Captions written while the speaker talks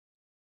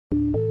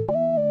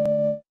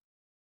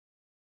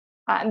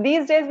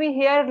These days, we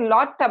hear a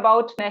lot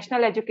about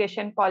national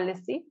education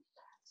policy.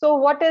 So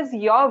what is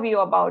your view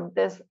about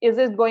this? Is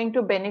it going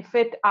to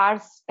benefit our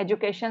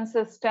education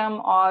system,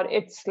 or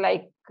it's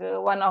like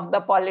one of the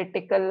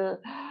political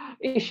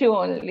issue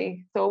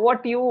only? So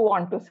what do you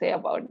want to say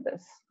about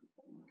this?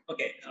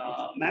 Okay,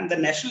 ma'am, the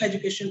National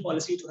Education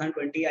Policy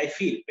 2020, I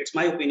feel, it's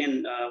my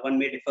opinion, one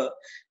may differ,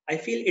 I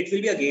feel it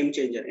will be a game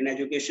changer in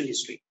education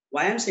history.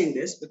 Why I'm saying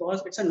this?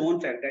 Because it's a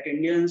known fact that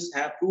Indians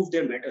have proved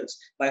their mettle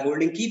by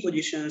holding key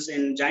positions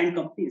in giant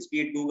companies, be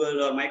it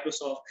Google or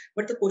Microsoft.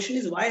 But the question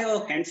is, why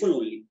a handful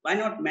only? Why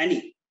not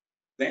many?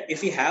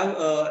 If we have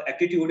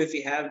aptitude, if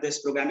we have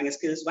this programming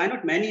skills, why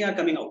not many are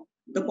coming out?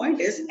 The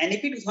point is,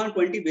 NEP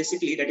 2020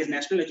 basically, that is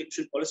National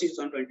Education Policy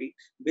 2020,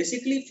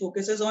 basically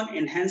focuses on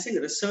enhancing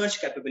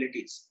research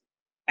capabilities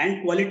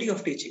and quality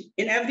of teaching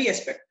in every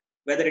aspect,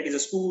 whether it is a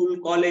school,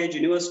 college,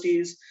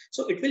 universities.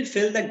 So it will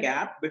fill the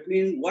gap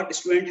between what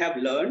students have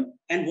learned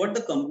and what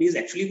the companies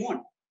actually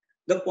want.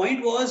 The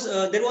point was,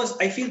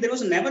 I feel there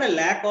was never a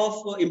lack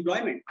of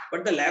employment,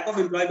 but the lack of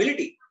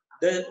employability.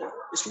 The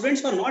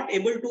students were not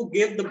able to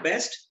give the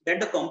best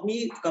that the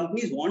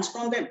companies wants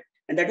from them,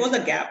 and that was the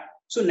gap.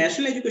 So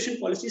national education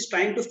policy is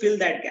trying to fill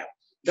that gap.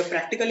 The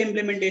practical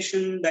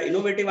implementation, the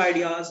innovative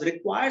ideas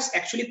requires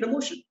actually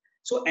promotion.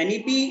 So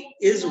NEP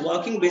is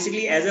working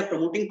basically as a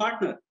promoting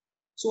partner.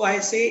 So I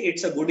say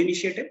it's a good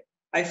initiative.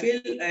 I feel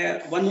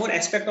one more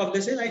aspect of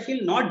this is I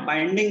feel not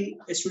binding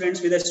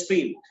students with a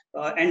stream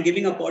and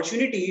giving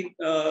opportunity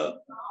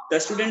the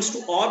students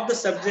to opt the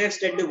subjects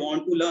that they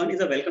want to learn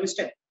is a welcome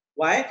step.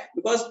 Why?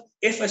 Because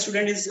if a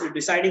student is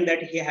deciding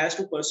that he has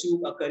to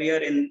pursue a career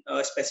in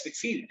a specific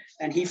field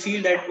and he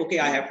feel that, okay,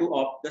 I have to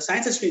opt the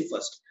science stream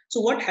first.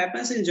 So what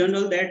happens in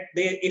general that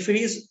if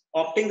he is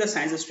opting the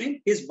science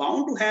stream, he's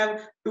bound to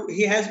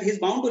he's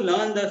bound to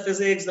learn the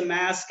physics, the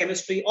maths,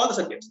 chemistry, all the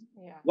subjects.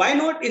 Yeah. Why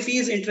not if he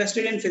is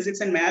interested in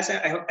physics and maths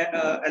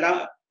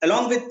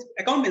along with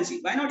accountancy?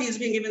 Why not he is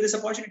being given this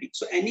opportunity?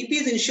 So NEP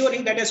is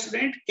ensuring that a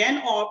student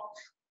can opt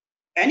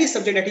any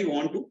subject that he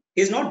want to.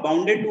 He is not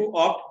bounded to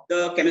opt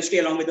the chemistry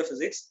along with the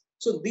physics.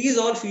 So these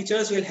all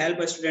features will help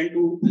a student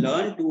to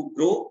learn, to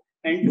grow,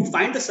 and to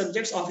find the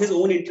subjects of his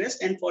own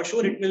interest. And for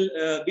sure, it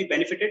will be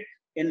benefited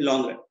in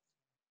long run.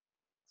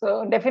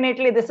 So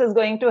definitely, this is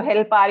going to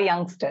help our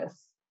youngsters.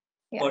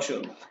 Yeah. For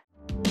sure.